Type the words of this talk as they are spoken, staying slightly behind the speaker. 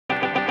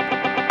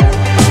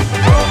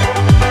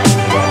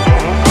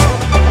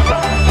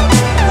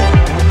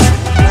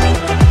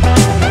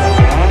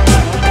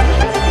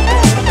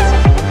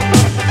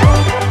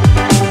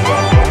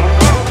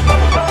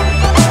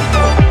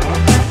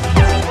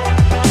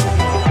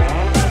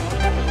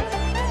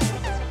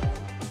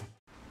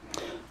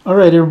All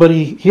right,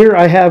 everybody, here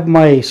I have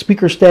my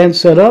speaker stand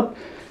set up,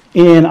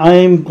 and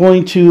I'm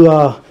going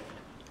to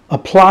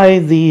apply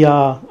the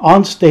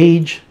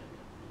OnStage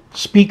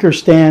speaker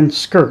stand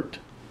skirt.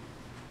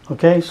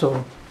 Okay,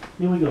 so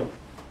here we go.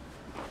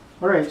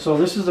 All right, so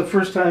this is the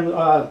first time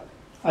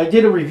I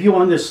did a review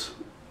on this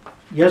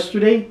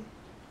yesterday,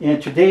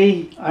 and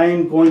today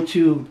I'm going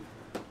to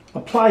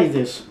apply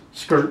this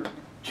skirt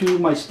to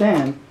my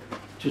stand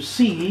to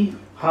see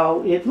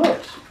how it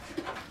looks.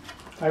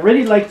 I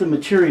really like the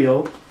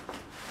material,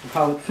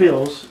 how it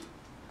feels.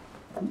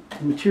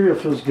 The material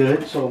feels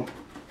good, so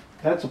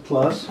that's a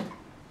plus.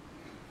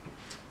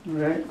 All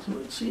right, so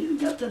let's see, we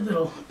got that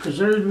little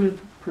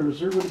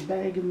preservative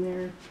bag in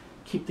there,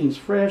 keep things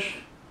fresh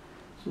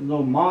so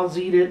no moths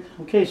eat it.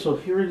 Okay, so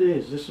here it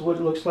is. This is what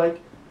it looks like.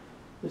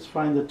 Let's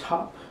find the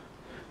top.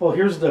 Oh,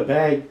 here's the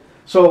bag.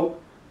 So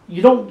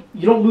you don't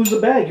lose the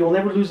bag. You'll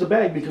never lose the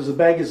bag because the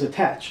bag is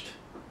attached.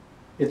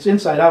 It's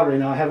inside out right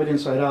now. I have it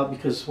inside out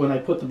because when I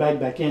put the bag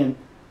back in,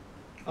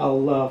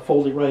 I'll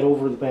fold it right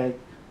over the bag.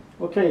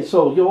 Okay,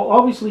 so you'll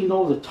obviously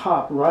know the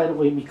top right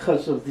away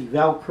because of the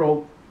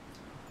Velcro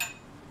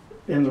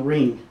and the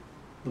ring.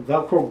 The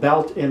Velcro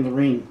belt and the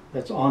ring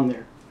that's on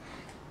there.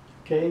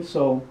 Okay,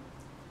 so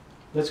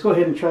let's go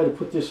ahead and try to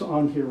put this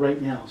on here right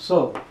now.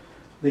 So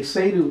they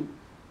say to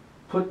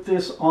put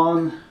this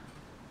on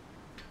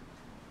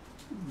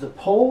the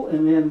pole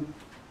and then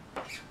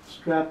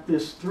strap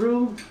this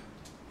through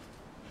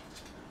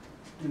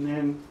and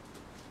then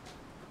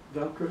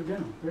Velcro it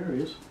down. There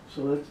it is.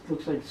 So that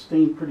looks like it's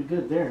stained pretty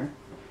good there.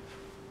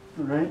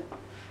 All right,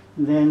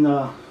 and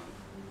then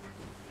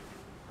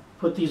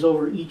put these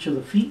over each of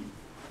the feet.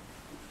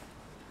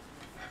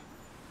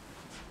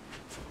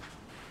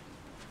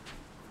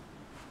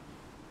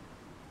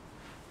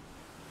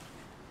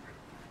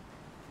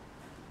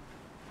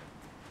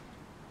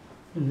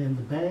 And then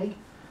the bag,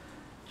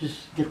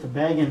 just get the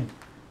bag and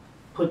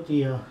put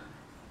the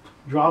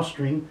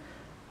drawstring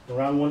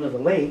around one of the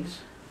legs.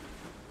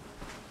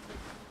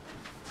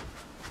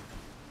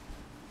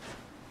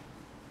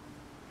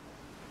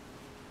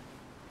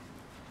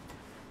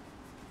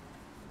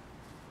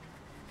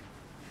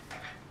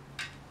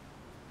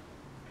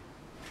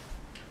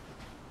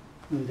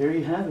 And there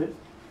you have it.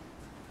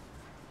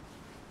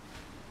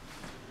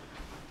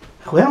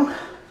 Well,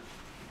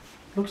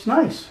 looks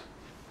nice.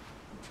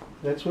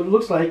 That's what it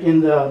looks like,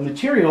 and the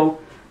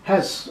material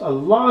has a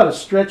lot of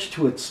stretch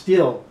to it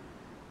still,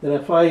 that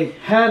if I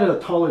had a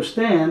taller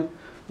stand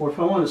or if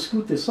I want to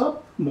scoot this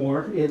up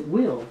more, it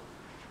will.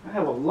 I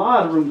have a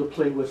lot of room to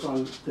play with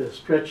on the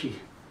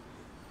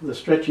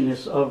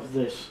stretchiness of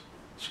this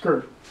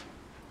skirt.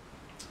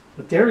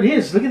 But there it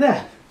is. Look at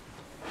that.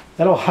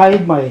 That'll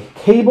hide my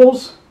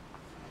cables.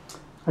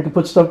 I can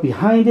put stuff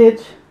behind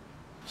it.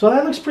 So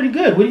that looks pretty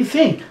good. What do you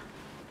think?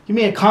 Give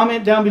me a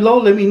comment down below.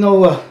 Let me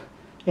know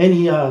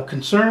any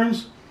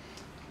concerns,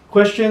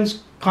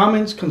 questions,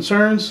 comments,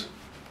 concerns,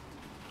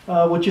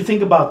 what you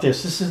think about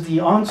this. This is the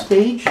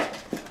OnStage.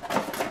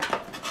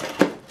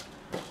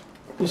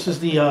 This is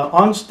the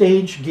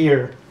OnStage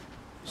gear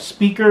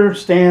speaker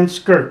stand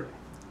skirt,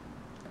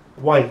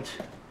 white.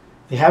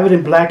 They have it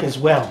in black as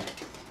well.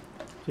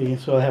 See,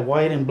 so I have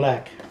white and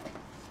black,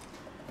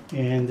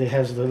 and it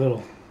has the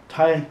little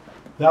tie,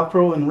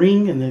 Velcro and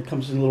ring, and then it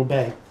comes in a little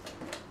bag.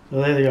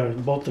 So there they are,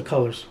 both the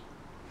colors.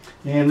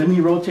 And let me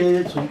rotate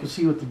it so you can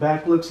see what the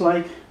back looks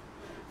like.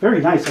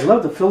 Very nice. I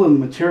love the feel of the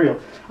material.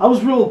 I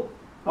was real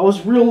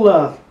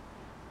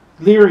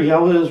leery. I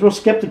was real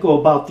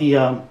skeptical about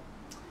the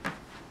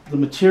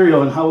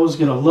material and how it was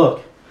going to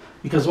look,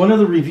 because one of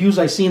the reviews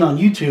I seen on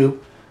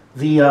YouTube,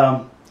 he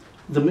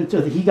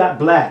got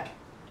black,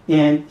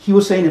 and he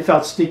was saying it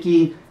felt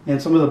sticky, and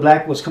some of the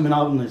black was coming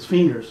out on his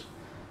fingers.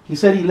 He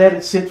said he let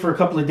it sit for a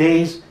couple of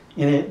days,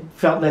 and it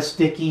felt less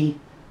sticky,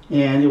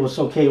 and it was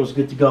okay. It was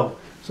good to go.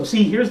 So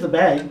see, here's the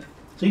bag.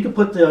 So you can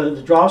put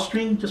the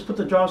drawstring, just put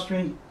the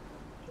drawstring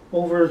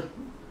over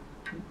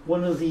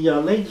one of the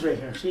legs right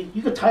here. See,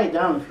 you could tie it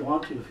down if you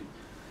want to. You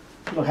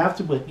don't have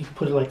to, but you can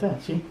put it like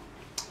that, see?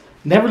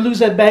 Never lose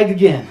that bag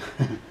again.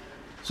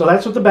 So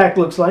that's what the back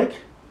looks like.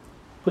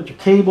 Put your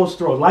cables,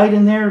 throw a light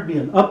in there, be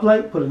an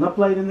uplight, put an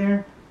uplight in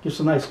there, give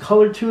some nice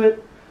color to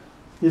it.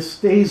 This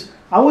stays,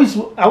 I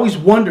always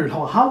wondered,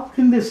 how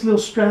can this little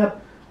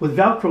strap with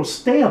Velcro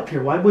stay up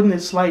here? Why wouldn't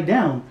it slide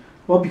down?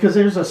 Well, because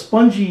there's a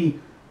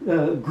spongy,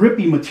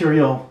 grippy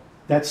material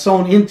that's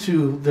sewn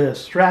into the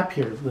strap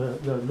here,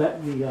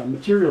 the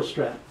material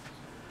strap,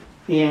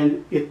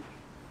 and it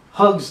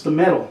hugs the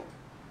metal,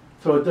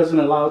 so it doesn't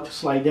allow it to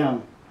slide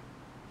down.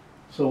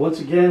 So once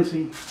again,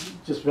 see,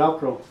 just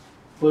Velcro.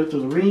 Put it to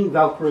the ring,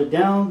 Velcro it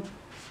down.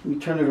 Let me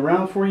turn it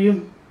around for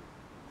you.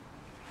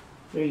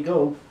 There you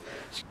go.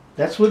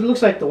 That's what it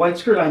looks like, the white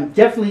skirt. I'm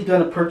definitely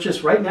going to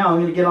purchase right now.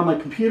 I'm going to get on my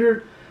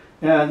computer,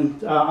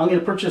 and I'm going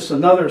to purchase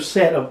another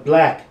set of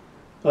black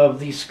of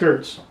these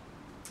skirts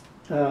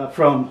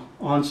from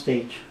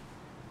OnStage.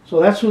 So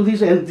that's what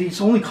these, and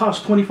these only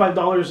cost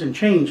 $25 and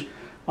change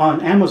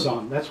on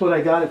Amazon. That's what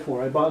I got it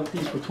for. I bought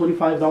these for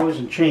 $25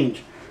 and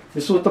change.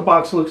 This is what the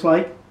box looks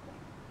like.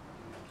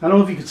 I don't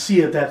know if you can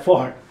see it that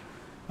far.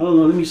 I don't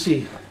know. Let me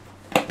see.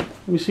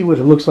 Let me see what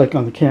it looks like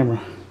on the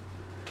camera.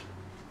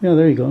 Yeah,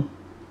 there you go.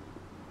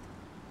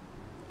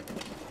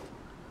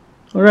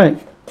 All right,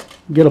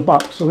 get a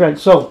box. All right,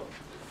 so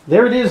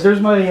there it is. There's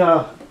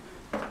my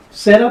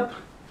setup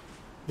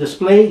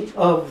display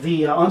of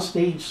the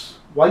OnStage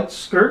white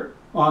skirt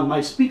on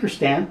my speaker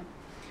stand,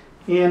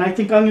 and I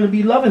think I'm going to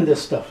be loving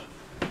this stuff.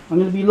 I'm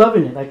going to be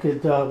loving it. I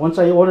could once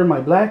I order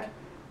my black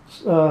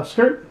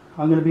skirt,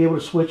 I'm going to be able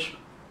to switch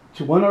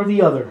to one or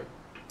the other.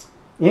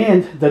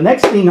 And the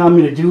next thing I'm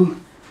going to do,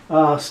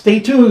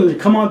 stay tuned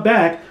and come on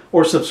back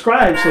or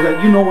subscribe so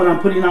that you know when I'm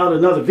putting out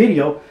another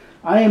video.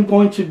 I am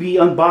going to be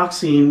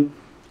unboxing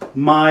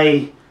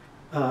my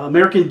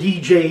American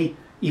DJ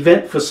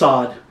event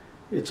facade.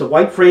 It's a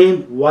white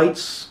frame, white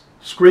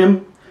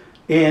scrim,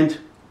 and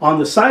on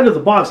the side of the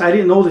box, I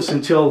didn't know this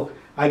until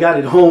I got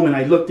it home and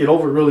I looked it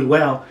over really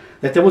well,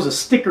 that there was a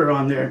sticker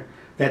on there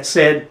that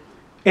said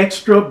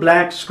extra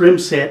black scrim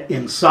set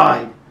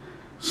inside.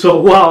 So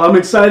wow, I'm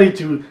excited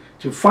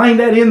to find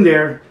that in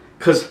there,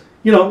 because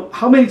you know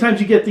how many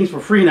times you get things for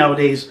free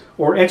nowadays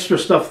or extra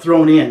stuff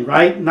thrown in,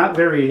 right? Not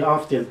very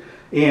often.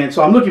 And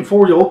so I'm looking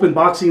forward to open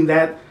boxing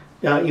that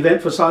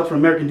event facade from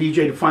American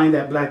DJ to find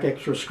that black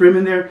extra scrim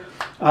in there.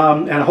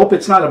 And I hope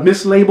it's not a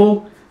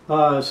mislabel.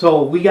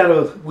 So we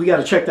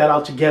gotta check that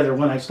out together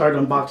when I start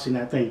unboxing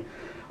that thing.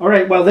 All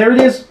right, well there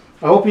it is.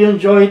 I hope you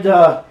enjoyed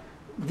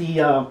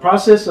the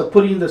process of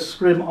putting the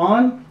scrim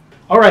on.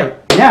 All right,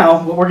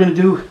 now what we're going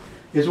to do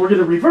is we're going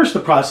to reverse the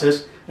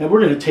process, and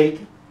we're going to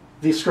take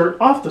the skirt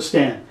off the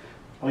stand.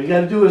 All you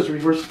got to do is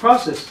reverse the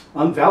process.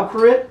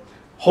 Unvelcro it,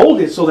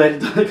 hold it so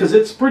that because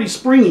it's pretty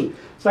springy.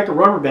 It's like a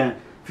rubber band.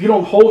 If you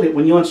don't hold it,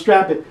 when you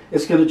unstrap it,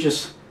 it's going to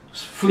just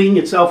fling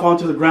itself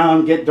onto the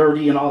ground, get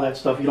dirty and all that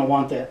stuff. You don't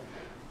want that.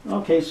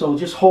 Okay, so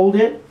just hold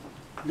it,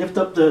 lift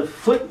up the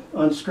foot,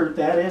 unskirt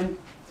that in.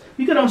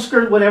 You can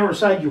unskirt whatever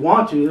side you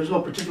want to. There's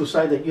no particular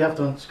side that you have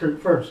to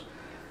unskirt first.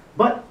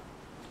 But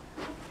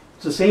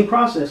it's the same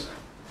process.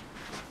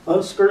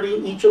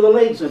 Unskirting each of the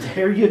legs, and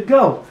there you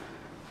go.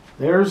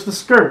 There's the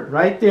skirt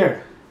right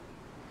there.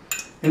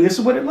 And this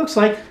is what it looks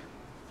like.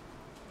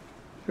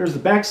 There's the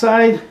back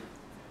side.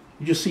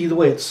 You just see the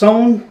way it's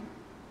sewn,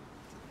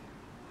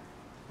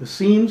 the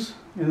seams,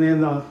 and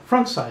then the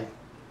front side.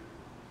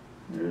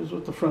 There's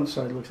what the front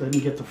side looks like. I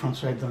didn't get the front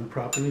side done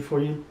properly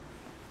for you.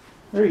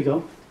 There you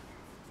go.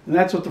 And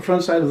that's what the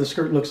front side of the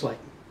skirt looks like.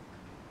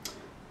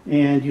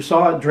 And you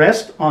saw it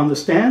dressed on the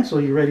stand, so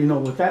you already know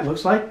what that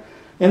looks like.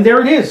 And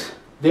there it is.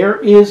 There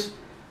is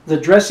the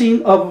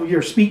dressing of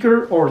your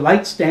speaker or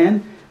light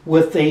stand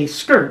with a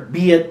skirt,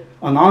 be it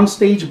an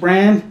OnStage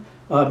brand,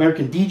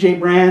 American DJ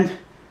brand,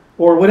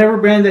 or whatever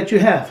brand that you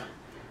have.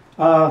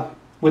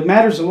 What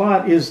matters a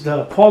lot is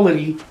the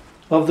quality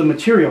of the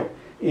material.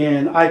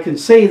 And I can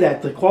say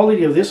that the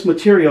quality of this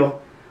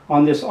material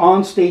on this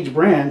OnStage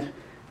brand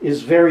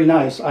is very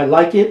nice. I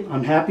like it.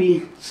 I'm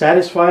happy,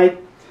 satisfied.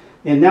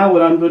 And now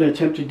what I'm going to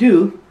attempt to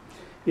do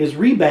is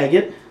rebag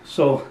it.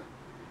 So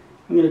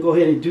I'm going to go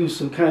ahead and do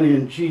some kind of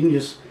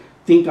ingenious,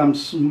 think I'm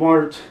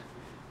smart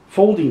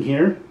folding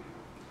here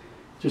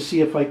to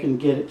see if I can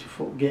get it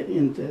to get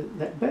into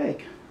that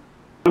bag.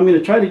 What I'm going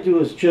to try to do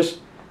is just,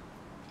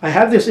 I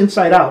have this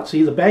inside out.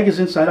 See, the bag is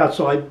inside out.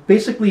 So I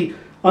basically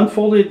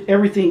unfolded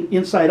everything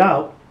inside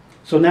out.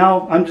 So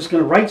now I'm just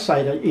going to right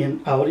side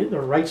in out it,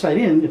 or right side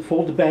in, and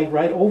fold the bag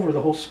right over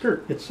the whole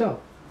skirt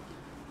itself,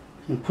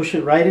 and push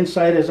it right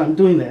inside as I'm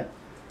doing that.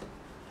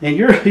 And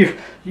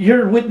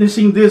you're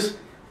witnessing this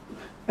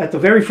at the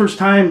very first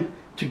time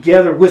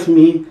together with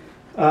me.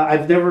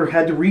 I've never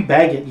had to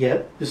rebag it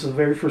yet. This is the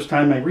very first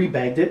time I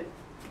rebagged it.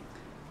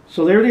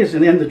 So there it is,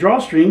 and then the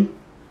drawstring,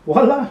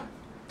 voila,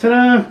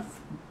 ta-da,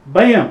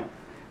 bam!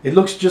 It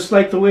looks just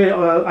like the way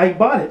I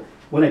bought it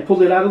when I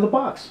pulled it out of the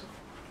box.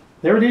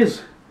 There it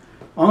is.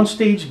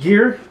 OnStage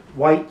gear,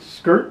 white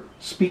skirt,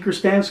 speaker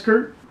stand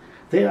skirt.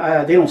 They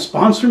don't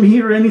sponsor me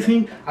or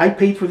anything. I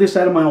paid for this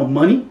out of my own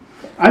money.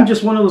 I'm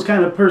just one of those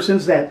kind of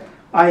persons that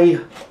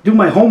I do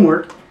my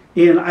homework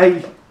and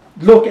I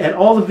look at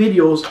all the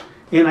videos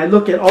and I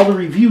look at all the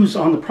reviews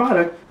on the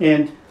product.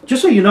 And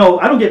just so you know,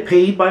 I don't get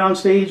paid by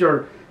OnStage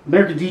or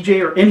American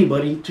DJ or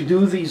anybody to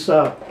do these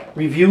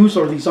reviews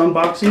or these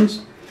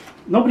unboxings.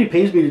 Nobody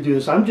pays me to do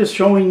this. I'm just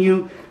showing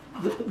you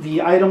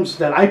the items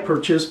that I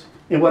purchased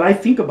and what I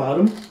think about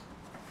them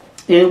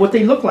and what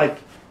they look like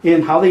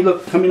and how they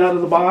look coming out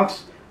of the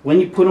box, when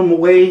you put them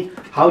away,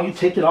 how you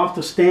take it off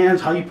the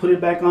stands, how you put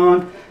it back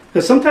on.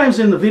 Because sometimes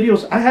in the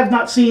videos, I have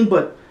not seen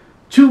but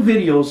 2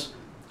 videos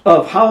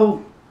of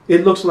how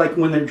it looks like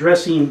when they're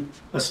dressing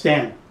a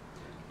stand.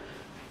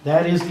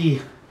 That is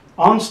the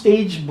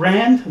OnStage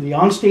brand, the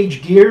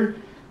OnStage gear,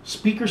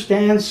 speaker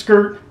stand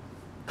skirt,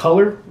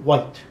 color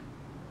white.